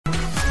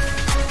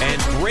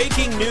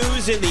Breaking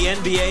news in the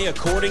NBA,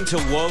 according to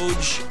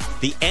Woj,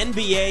 the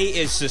NBA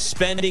is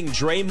suspending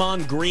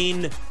Draymond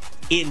Green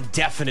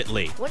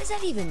indefinitely. What does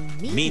that even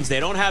mean? Means they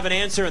don't have an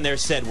answer, and they're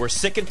said, we're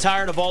sick and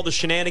tired of all the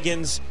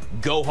shenanigans.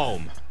 Go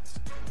home.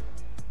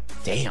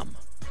 Damn.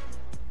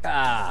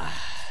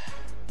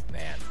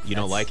 Man. You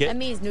don't like it? That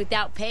means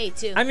without pay,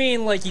 too. I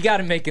mean, like, you got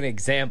to make an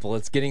example.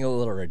 It's getting a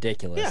little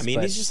ridiculous. Yeah, I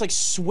mean, he's just like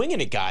swinging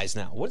at guys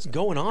now. What's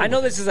going on? I know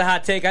this is a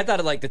hot take. I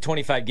thought like the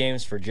 25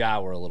 games for Ja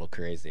were a little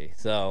crazy.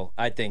 So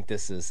I think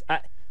this is.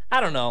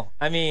 I don't know.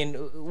 I mean,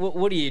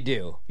 what do you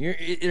do?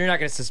 You're not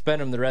going to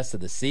suspend him the rest of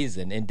the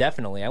season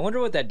indefinitely. I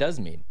wonder what that does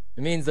mean.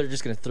 It means they're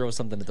just going to throw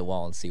something at the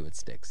wall and see what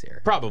sticks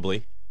here.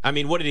 Probably. I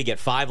mean, what did he get?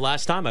 5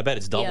 last time? I bet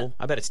it's double. Yeah.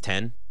 I bet it's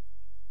 10.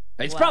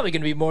 It's probably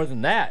going to be more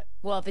than that.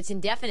 Well, if it's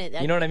indefinite,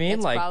 you know what I mean?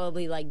 That's like,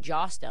 probably like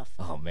Jaw stuff.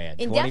 Oh man,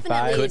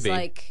 Indefinitely 25 is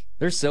like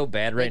they're so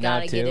bad right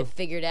now too. They gotta get it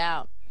figured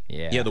out.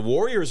 Yeah, the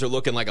Warriors are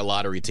looking like a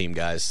lottery team,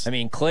 guys. I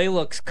mean, Clay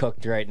looks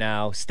cooked right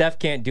now. Steph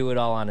can't do it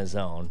all on his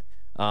own.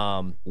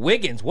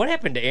 Wiggins, what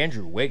happened to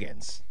Andrew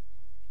Wiggins?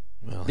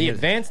 Well, the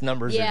advanced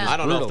numbers are just I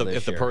don't know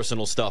if the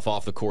personal stuff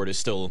off the court is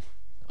still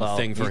a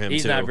thing for him,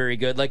 he's too. Not very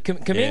good. Like,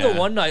 Kuminga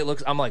one night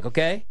I'm like,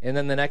 okay. And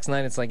then the next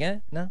night it's like,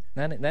 no,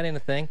 that ain't a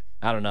thing.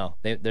 I don't know.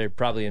 They're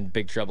probably in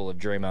big trouble if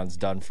Draymond's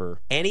done for.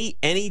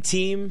 Any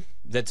team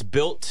that's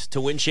built to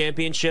win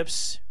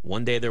championships,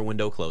 one day their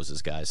window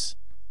closes, guys.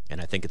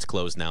 And I think it's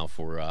closed now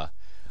for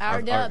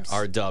our Dubs.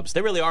 Our Dubs.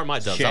 They really are my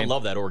Dubs. Shame. I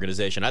love that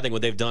organization. I think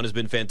what they've done has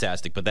been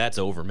fantastic, but that's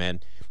over,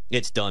 man.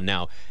 It's done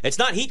now. It's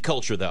not Heat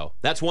culture, though.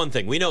 That's one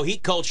thing. We know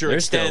Heat culture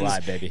extends. Still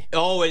alive, baby.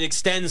 Oh, it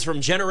extends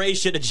from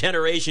generation to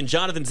generation.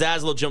 Jonathan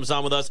Zaslow jumps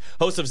on with us,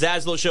 host of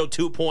Zaslow Show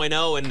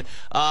 2.0,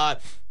 and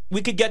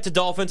we could get to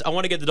Dolphins. I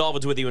want to get to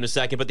Dolphins with you in a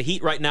second, but the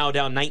Heat right now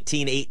down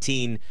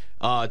 19-18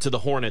 to the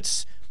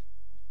Hornets.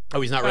 Oh,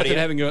 he's not ready yet?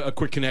 Having a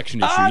quick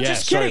connection issue.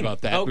 Just sorry kidding.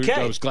 about that. Okay.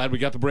 I was glad we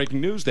got the breaking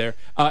news there.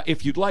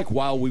 If you'd like,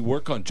 while we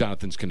work on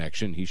Jonathan's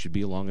connection, he should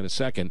be along in a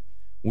second.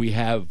 We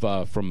have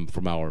from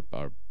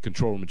our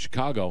control room in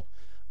Chicago.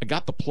 I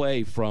got the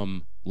play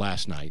from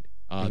last night.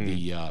 And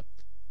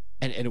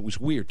it was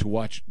weird to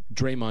watch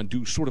Draymond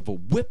do sort of a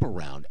whip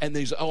around. And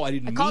there's I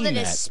didn't. I called mean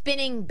it that. a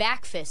spinning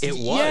back fist. It was,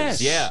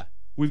 Yes. yeah.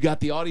 We've got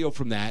the audio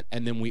from that,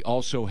 and then we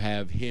also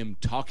have him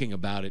talking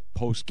about it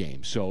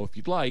post-game. So if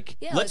you'd like...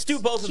 Yeah, let's do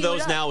both of cue it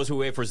those up. now as we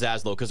wait for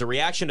Zaslow, because the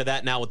reaction to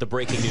that now with the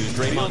breaking news,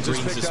 Draymond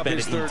Green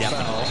suspended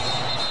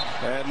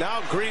indefinitely. And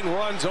now Green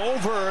runs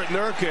over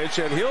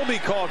Nurkic, and he'll be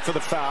called for the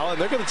foul,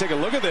 and they're going to take a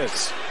look at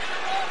this.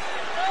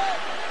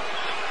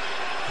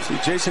 See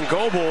Jason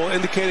Goebel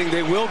indicating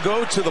they will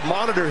go to the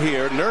monitor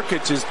here.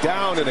 Nurkic is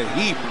down in a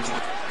heap.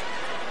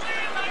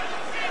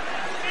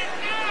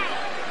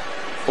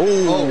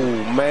 Oh,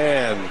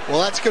 man. Well,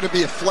 that's going to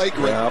be a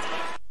flagrant. Yep.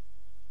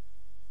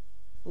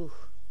 Ooh.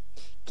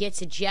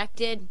 Gets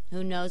ejected.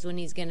 Who knows when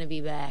he's going to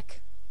be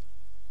back?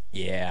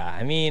 Yeah,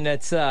 I mean,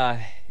 it's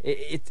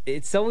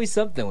always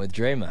something with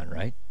Draymond,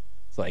 right?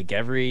 It's like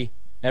every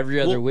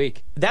other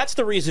week. That's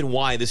the reason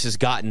why this has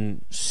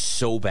gotten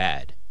so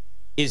bad.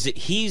 Is that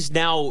he's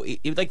now,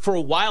 like, for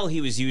a while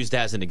he was used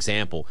as an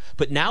example,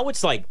 but now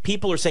it's like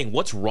people are saying,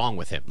 what's wrong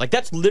with him? Like,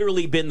 that's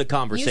literally been the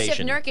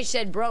conversation. Yusuf Nurkic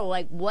said, bro,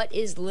 like, what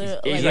is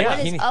what Yeah.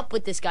 is up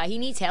with this guy? He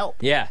needs help.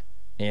 Yeah.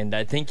 And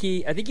I think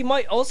he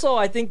might also,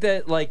 I think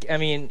that, like, I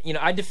mean,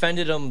 I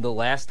defended him the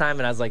last time,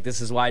 and I was like,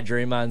 this is why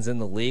Draymond's in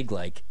the league.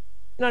 Like,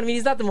 you know what I mean?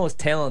 He's not the most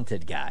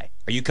talented guy.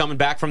 Are you coming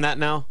back from that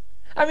now?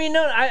 I mean,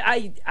 no,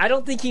 I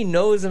don't think he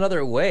knows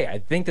another way. I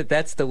think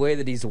that's the way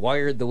that he's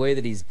wired, the way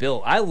that he's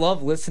built. I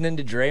love listening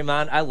to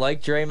Draymond. I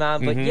like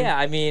Draymond. But, yeah,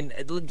 I mean,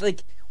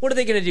 like, what are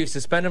they going to do?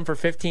 Suspend him for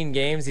 15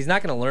 games? He's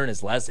not going to learn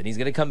his lesson. He's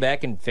going to come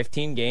back in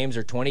 15 games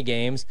or 20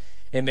 games,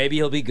 and maybe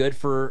he'll be good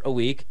for a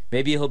week.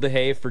 Maybe he'll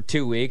behave for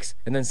 2 weeks,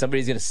 and then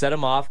somebody's going to set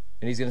him off,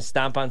 and he's going to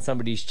stomp on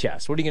somebody's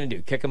chest. What are you going to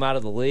do, kick him out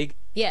of the league?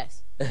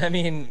 Yes. I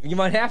mean, you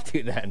might have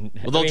to then.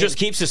 Well, they'll just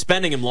keep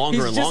suspending him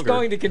longer and longer. He's just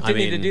going to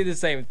continue to do the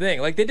same thing.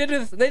 Like they did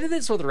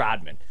this with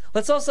Rodman.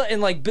 Let's also,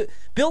 and like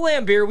Bill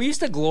Laimbeer, we used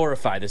to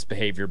glorify this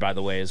behavior, by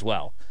the way, as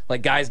well.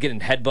 Like guys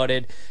getting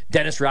headbutted,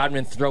 Dennis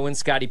Rodman throwing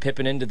Scottie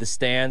Pippen into the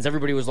stands.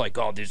 Everybody was like,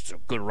 "Oh, this is a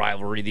good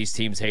rivalry. These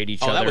teams hate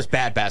each other." Oh, that was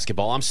bad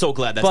basketball. I'm so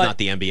glad that's not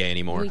the NBA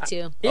anymore. Me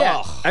too.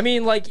 Yeah, I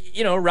mean, like,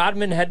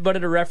 Rodman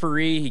headbutted a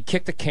referee. He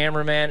kicked a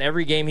cameraman.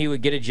 Every game he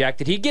would get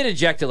ejected. He'd get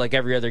ejected like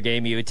every other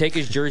game. He would take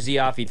his jersey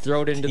off. He'd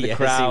throw it into the Yes,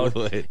 crowd. he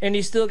would. And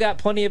he still got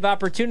plenty of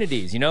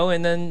opportunities,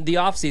 And then the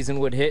offseason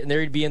would hit, and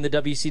there he'd be in the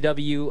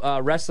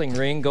WCW wrestling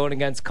ring going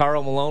against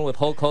Karl Malone with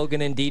Hulk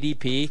Hogan and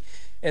DDP.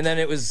 And then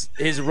it was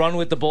his run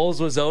with the Bulls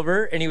was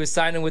over, and he was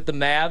signing with the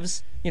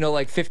Mavs,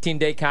 like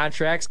 15-day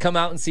contracts. Come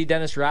out and see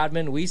Dennis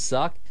Rodman. We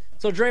suck.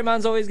 So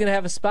Draymond's always going to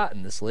have a spot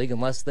in this league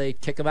unless they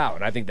kick him out,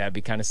 and I think that'd be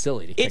kind of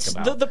silly to kick him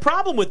out. The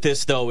problem with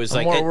this, though, is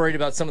I'm more worried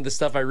about some of the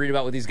stuff I read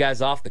about with these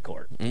guys off the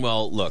court.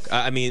 Well, look,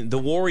 I mean, the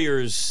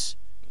Warriors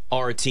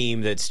are a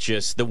team that's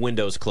just the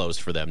window's closed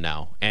for them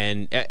now,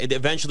 and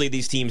eventually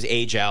these teams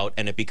age out,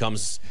 and it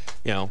becomes,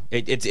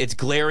 it's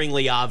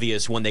glaringly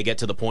obvious when they get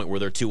to the point where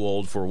they're too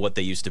old for what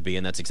they used to be,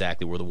 and that's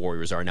exactly where the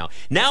Warriors are now.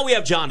 Now we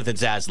have Jonathan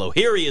Zaslow.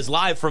 Here he is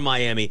live from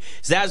Miami.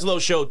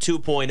 Zaslow Show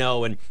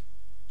 2.0, and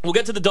we'll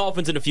get to the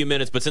Dolphins in a few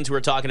minutes, but since we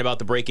were talking about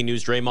the breaking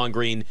news, Draymond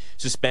Green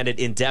suspended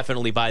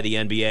indefinitely by the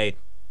NBA.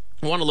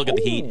 I want to look at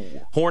the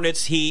Heat.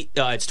 Hornets, Heat,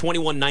 it's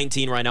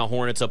 21-19 right now.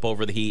 Hornets up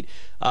over the Heat.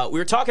 We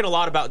were talking a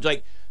lot about,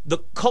 the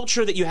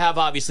culture that you have,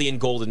 obviously, in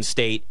Golden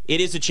State.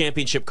 It is a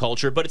championship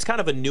culture, but it's kind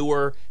of a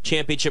newer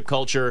championship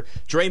culture.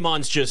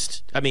 Draymond's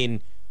just, in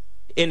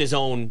his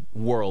own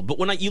world. But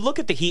when you look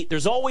at the Heat,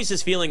 there's always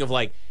this feeling of,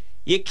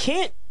 you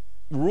can't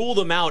rule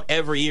them out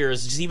every year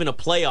as just even a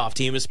playoff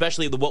team,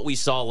 especially what we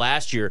saw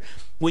last year.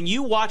 When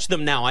you watch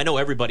them now, I know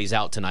everybody's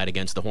out tonight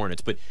against the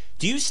Hornets, but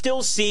do you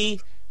still see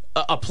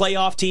a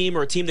playoff team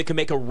or a team that can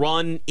make a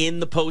run in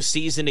the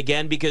postseason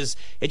again? Because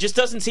it just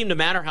doesn't seem to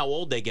matter how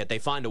old they get. They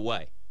find a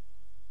way.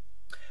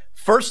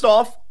 First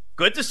off,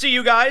 good to see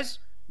you guys.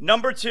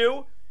 Number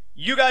two,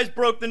 you guys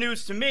broke the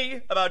news to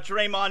me about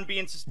Draymond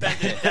being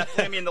suspended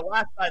indefinitely. The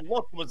last I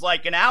looked was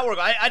like an hour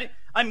ago.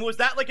 Was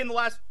that in the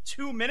last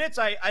 2 minutes?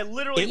 I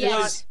literally did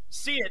not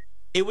see it.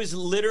 It was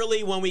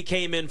literally when we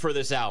came in for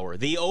this hour.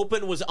 The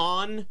open was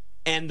on,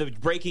 and the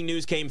breaking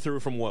news came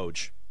through from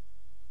Woj.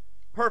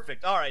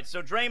 Perfect. All right,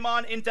 so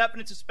Draymond,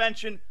 indefinite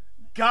suspension.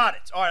 Got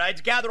it. All right, I had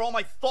to gather all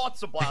my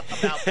thoughts about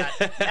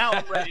that. Now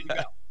I'm ready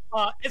to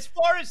go. As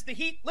far as the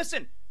Heat,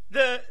 listen,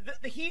 the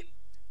Heat,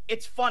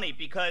 it's funny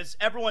because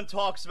everyone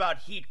talks about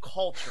Heat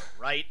culture,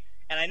 right?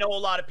 And I know a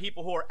lot of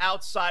people who are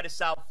outside of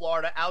South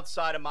Florida,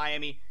 outside of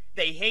Miami,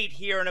 they hate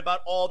hearing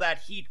about all that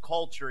Heat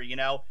culture,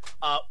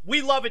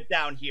 We love it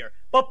down here.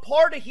 But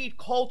part of Heat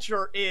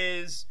culture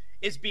is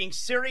being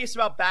serious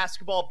about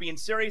basketball, being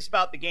serious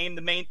about the game.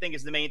 The main thing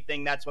is the main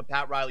thing. That's what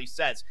Pat Riley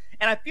says.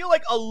 And I feel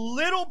like a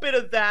little bit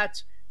of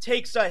that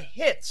takes a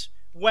hit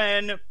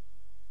when,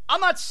 I'm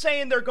not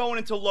saying they're going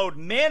into load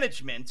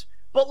management,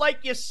 but like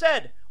you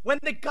said, when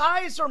the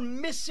guys are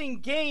missing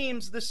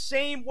games the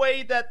same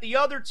way that the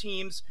other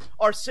teams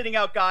are sitting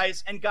out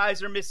guys and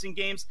guys are missing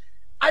games,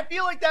 I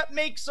feel like that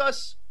makes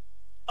us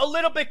a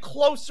little bit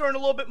closer and a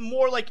little bit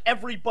more like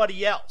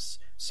everybody else.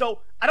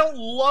 So I don't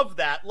love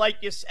that.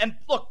 And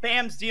look,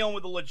 Bam's dealing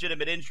with a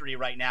legitimate injury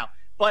right now,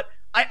 but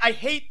I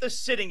hate the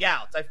sitting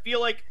out. I feel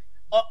like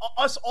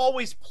us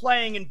always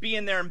playing and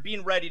being there and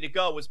being ready to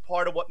go was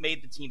part of what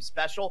made the team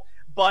special.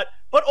 But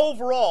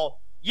overall,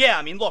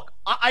 yeah, look,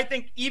 I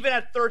think even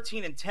at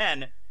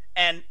 13-10,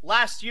 and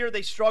last year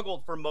they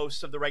struggled for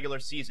most of the regular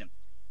season.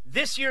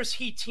 This year's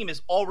Heat team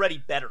is already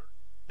better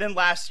than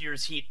last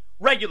year's Heat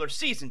regular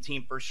season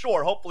team for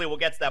sure. Hopefully we'll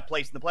get to that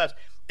place in the playoffs.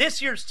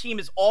 This year's team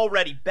is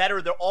already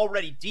better. They're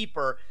already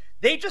deeper.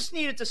 They just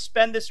needed to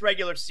spend this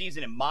regular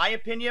season, in my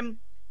opinion.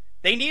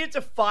 They needed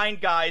to find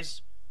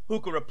guys who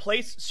could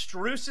replace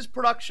Strus's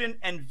production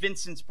and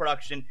Vincent's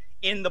production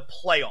in the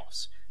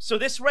playoffs. So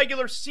this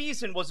regular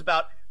season was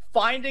about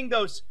finding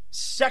those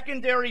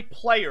secondary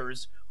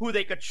players who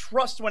they could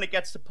trust when it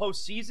gets to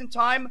postseason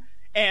time.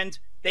 And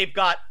they've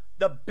got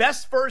the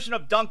best version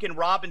of Duncan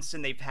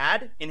Robinson they've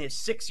had in his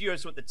 6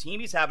 years with the team.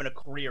 He's having a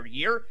career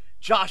year.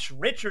 Josh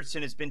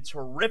Richardson has been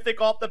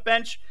terrific off the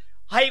bench.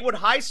 Haywood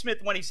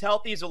Highsmith, when he's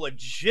healthy, is a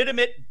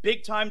legitimate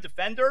big-time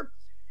defender.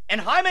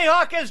 And Jaime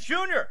Jaquez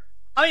Jr.,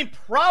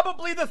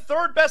 probably the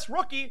third best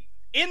rookie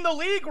in the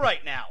league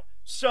right now.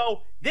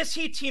 So this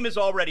Heat team is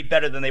already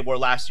better than they were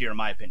last year, in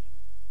my opinion.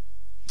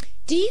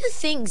 Do you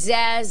think,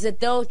 Zaz,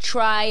 that they'll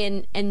try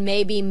and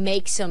maybe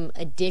make some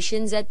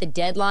additions at the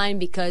deadline?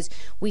 Because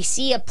we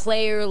see a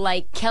player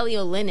like Kelly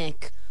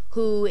Olynyk,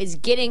 who is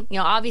getting,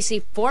 obviously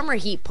former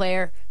Heat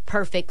player,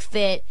 perfect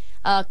fit,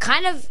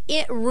 kind of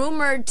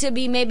rumored to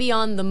be maybe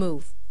on the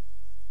move.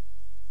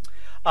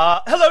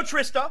 Hello,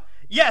 Trista.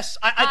 Yes,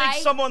 I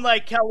think someone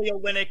like Kelly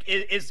Olynyk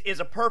is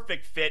a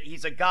perfect fit.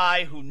 He's a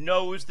guy who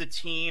knows the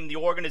team, the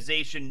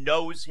organization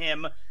knows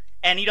him,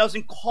 and he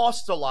doesn't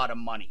cost a lot of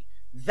money.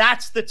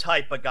 That's the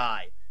type of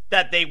guy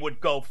that they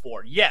would go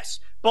for. Yes,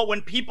 but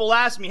when people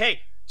ask me, hey,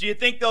 do you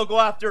think they'll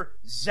go after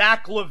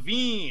Zach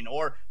LaVine,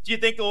 or do you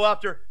think they'll go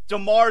after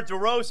DeMar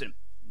DeRozan?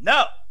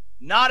 No,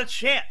 not a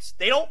chance.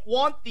 They don't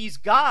want these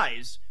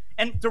guys,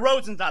 and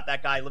DeRozan's not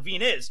that guy,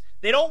 LaVine is.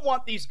 They don't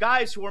want these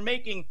guys who are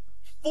making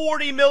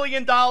 $40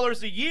 million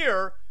a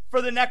year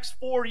for the next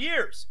 4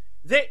 years.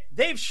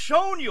 They've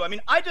shown you.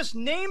 I just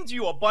named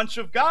you a bunch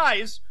of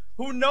guys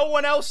who no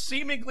one else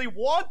seemingly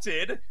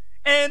wanted,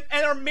 and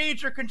are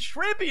major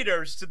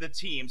contributors to the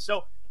team.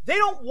 So they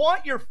don't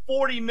want your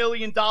 $40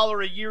 million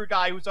a year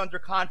guy who's under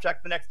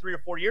contract the next 3 or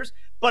 4 years,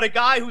 but a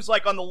guy who's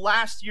on the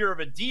last year of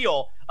a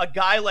deal, a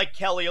guy like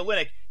Kelly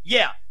Olynyk.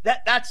 Yeah,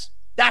 that's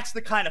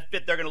the kind of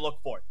fit they're going to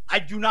look for. I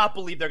do not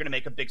believe they're going to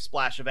make a big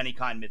splash of any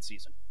kind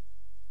midseason.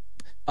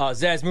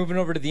 Zaz, moving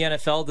over to the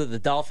NFL, to the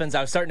Dolphins.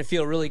 I was starting to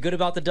feel really good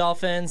about the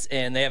Dolphins,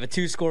 and they have a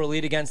 2-score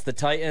lead against the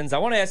Titans. I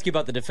want to ask you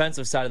about the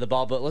defensive side of the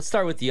ball, but let's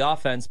start with the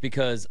offense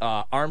because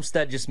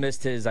Armstead just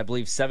missed his, I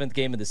believe, 7th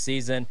game of the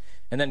season.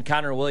 And then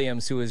Connor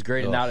Williams, who is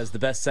graded out as the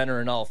best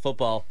center in all of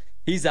football,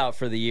 he's out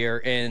for the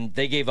year. And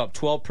they gave up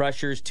 12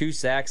 pressures, 2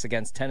 sacks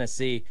against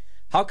Tennessee.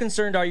 How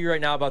concerned are you right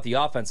now about the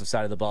offensive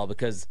side of the ball?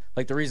 Because,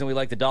 like, the reason we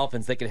like the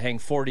Dolphins, they could hang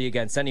 40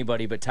 against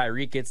anybody, but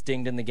Tyreek gets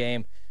dinged in the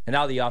game, and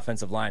now the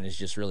offensive line is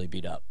just really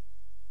beat up.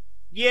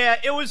 Yeah,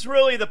 it was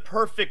really the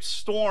perfect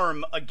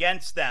storm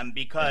against them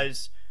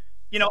because,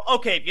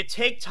 okay, if you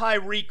take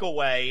Tyreek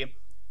away,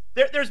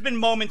 there's been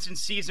moments in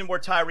season where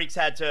Tyreek's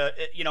had to,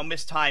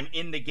 miss time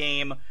in the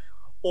game.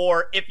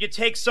 Or if you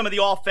take some of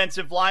the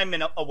offensive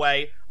linemen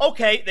away,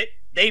 okay,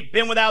 they've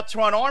been without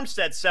Teron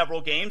Armstead several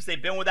games.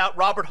 They've been without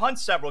Robert Hunt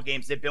several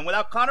games. They've been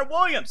without Connor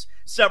Williams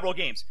several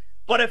games.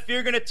 But if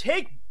you're going to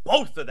take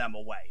both of them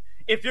away,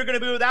 if you're going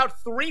to be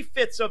without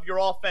 3/5 of your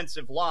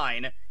offensive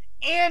line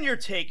and you're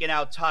taking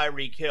out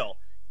Tyreek Hill,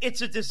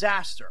 it's a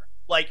disaster.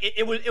 Like,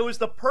 it was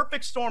the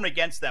perfect storm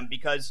against them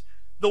because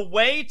the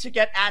way to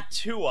get at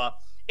Tua,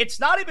 it's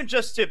not even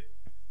just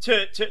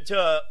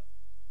to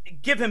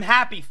give him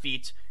happy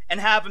feet and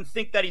have him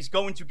think that he's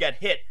going to get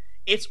hit.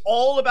 It's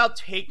all about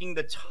taking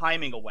the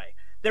timing away.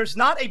 There's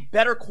not a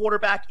better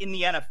quarterback in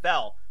the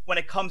NFL when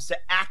it comes to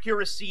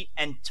accuracy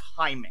and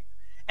timing.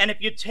 And if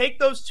you take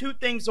those two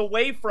things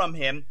away from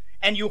him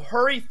and you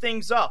hurry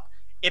things up,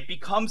 it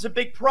becomes a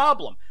big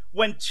problem.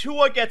 When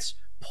Tua gets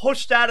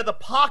pushed out of the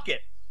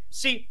pocket,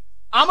 see,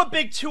 I'm a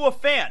big Tua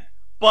fan,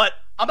 but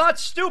I'm not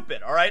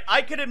stupid, all right?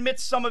 I could admit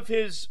some of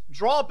his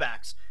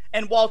drawbacks.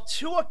 And while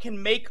Tua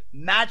can make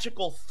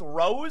magical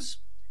throws,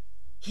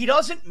 he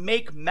doesn't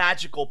make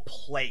magical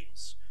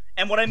plays.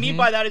 And what I mean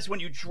by that is when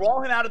you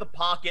draw him out of the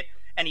pocket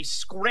and he's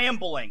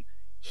scrambling,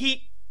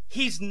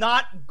 he's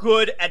not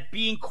good at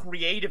being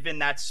creative in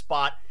that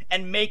spot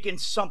and making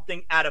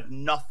something out of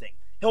nothing.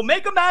 He'll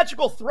make a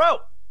magical throw.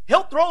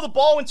 He'll throw the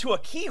ball into a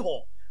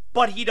keyhole,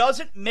 but he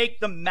doesn't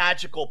make the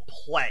magical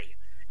play.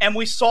 And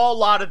we saw a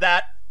lot of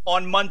that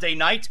on Monday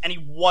night, and he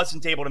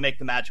wasn't able to make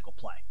the magical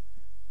play.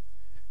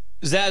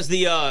 Zaz,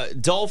 the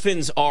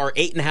Dolphins are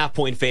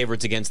 8.5-point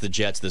favorites against the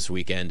Jets this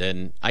weekend,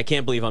 and I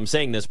can't believe I'm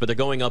saying this, but they're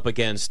going up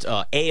against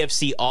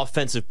AFC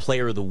Offensive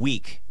Player of the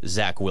Week,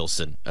 Zach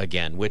Wilson,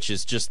 again, which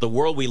is just the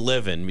world we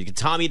live in.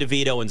 Tommy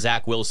DeVito and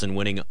Zach Wilson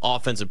winning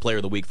Offensive Player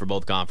of the Week for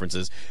both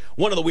conferences.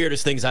 One of the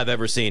weirdest things I've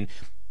ever seen.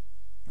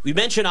 We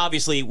mentioned,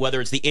 obviously,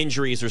 whether it's the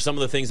injuries or some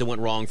of the things that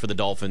went wrong for the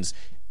Dolphins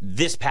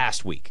this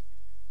past week.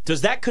 Does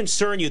that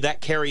concern you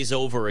that carries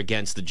over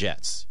against the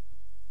Jets?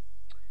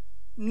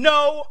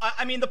 No,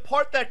 I mean, the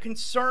part that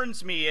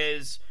concerns me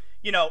is,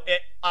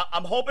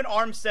 I'm hoping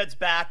Armstead's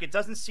back. It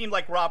doesn't seem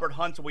like Robert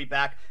Hunt will be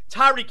back.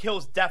 Tyreek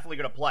Hill's definitely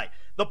going to play.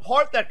 The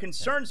part that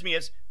concerns me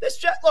is this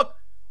Jet. Look,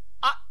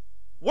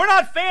 we're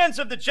not fans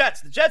of the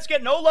Jets. The Jets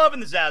get no love in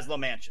the Zaslow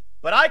Mansion.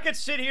 But I could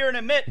sit here and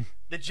admit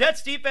the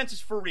Jets' defense is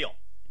for real.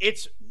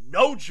 It's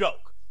no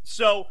joke.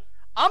 So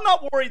I'm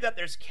not worried that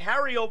there's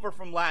carryover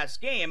from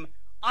last game.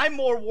 I'm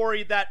more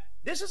worried that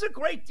this is a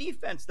great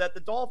defense that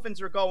the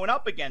Dolphins are going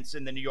up against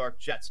in the New York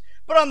Jets.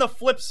 But on the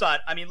flip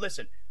side, I mean,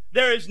 listen,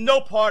 there is no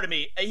part of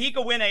me, he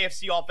could win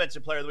AFC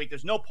Offensive Player of the Week.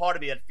 There's no part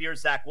of me that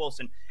fears Zach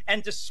Wilson.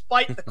 And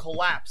despite the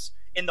collapse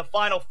in the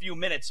final few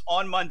minutes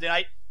on Monday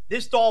night,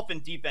 this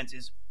Dolphin defense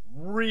is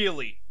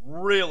really,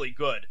 really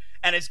good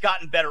and has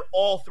gotten better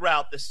all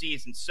throughout the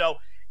season. So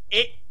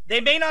they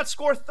may not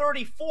score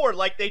 34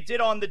 like they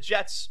did on the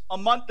Jets a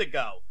month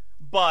ago,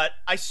 but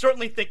I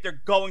certainly think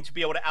they're going to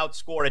be able to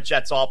outscore a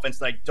Jets offense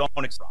that I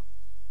don't expect.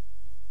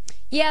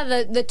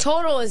 Yeah, the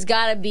total has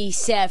got to be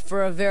set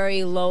for a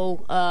very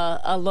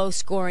low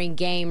scoring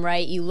game,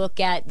 right? You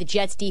look at the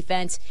Jets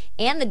defense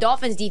and the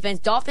Dolphins defense.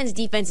 Dolphins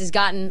defense has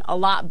gotten a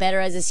lot better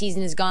as the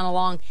season has gone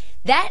along.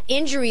 That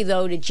injury,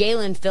 though, to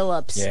Jalen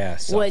Phillips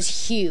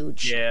was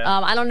huge. Yeah.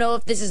 I don't know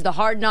if this is the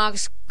Hard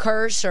Knocks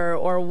curse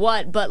or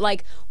what, but,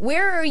 like,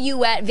 where are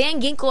you at? Van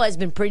Ginkel has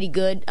been pretty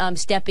good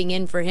stepping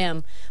in for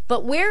him.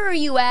 But where are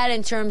you at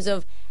in terms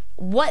of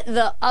what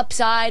the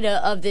upside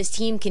of this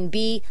team can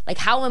be? Like,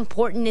 how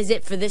important is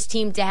it for this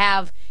team to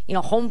have,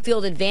 home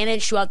field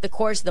advantage throughout the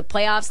course of the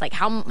playoffs? Like,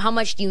 how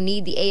much do you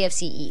need the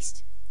AFC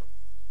East?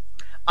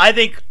 I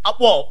think,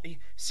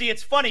 see,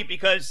 it's funny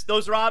because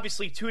those are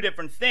obviously two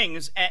different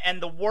things.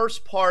 And the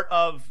worst part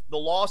of the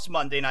loss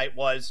Monday night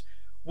was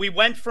we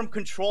went from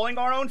controlling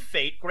our own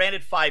fate,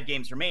 granted 5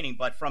 games remaining,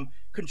 but from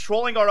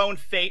controlling our own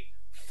fate,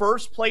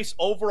 first place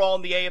overall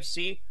in the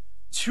AFC,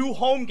 2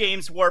 home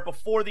games where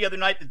before the other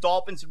night, the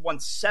Dolphins had won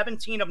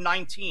 17 of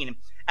 19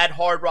 at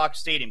Hard Rock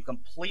Stadium.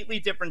 Completely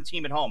different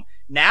team at home.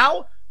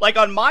 Now, like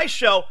on my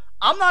show,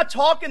 I'm not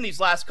talking these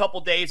last couple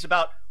days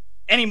about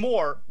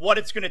anymore what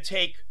it's going to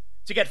take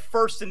to get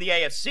first in the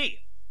AFC.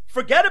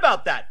 Forget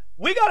about that.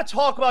 We got to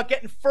talk about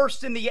getting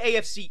first in the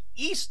AFC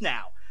East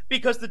now,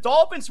 because the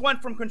Dolphins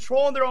went from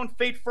controlling their own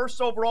fate first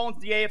overall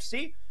into the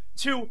AFC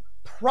to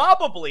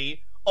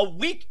probably a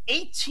Week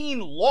 18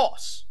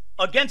 loss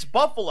against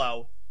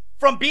Buffalo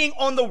from being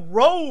on the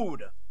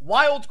road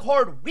wild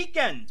card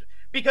weekend,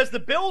 because the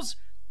Bills,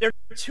 they're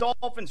 2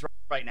 Dolphins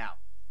right now.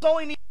 They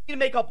only need to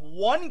make up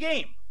one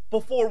game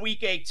before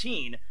Week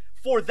 18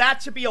 for that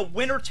to be a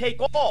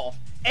winner-take-all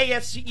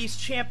AFC East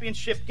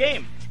championship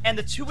game. And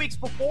the 2 weeks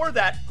before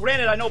that,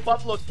 granted, I know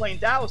Buffalo's playing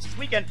Dallas this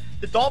weekend.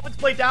 The Dolphins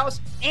play Dallas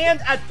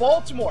and at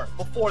Baltimore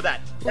before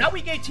that. That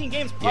Week 18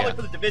 game is probably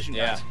for the division,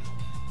 guys.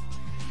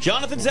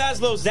 Jonathan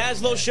Zaslow,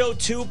 Zaslow Show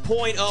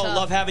 2.0.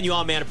 Love having you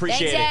on, man.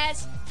 Appreciate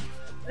Thanks, it.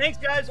 Thanks,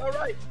 guys. All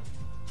right.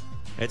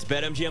 It's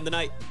BetMGM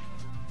tonight.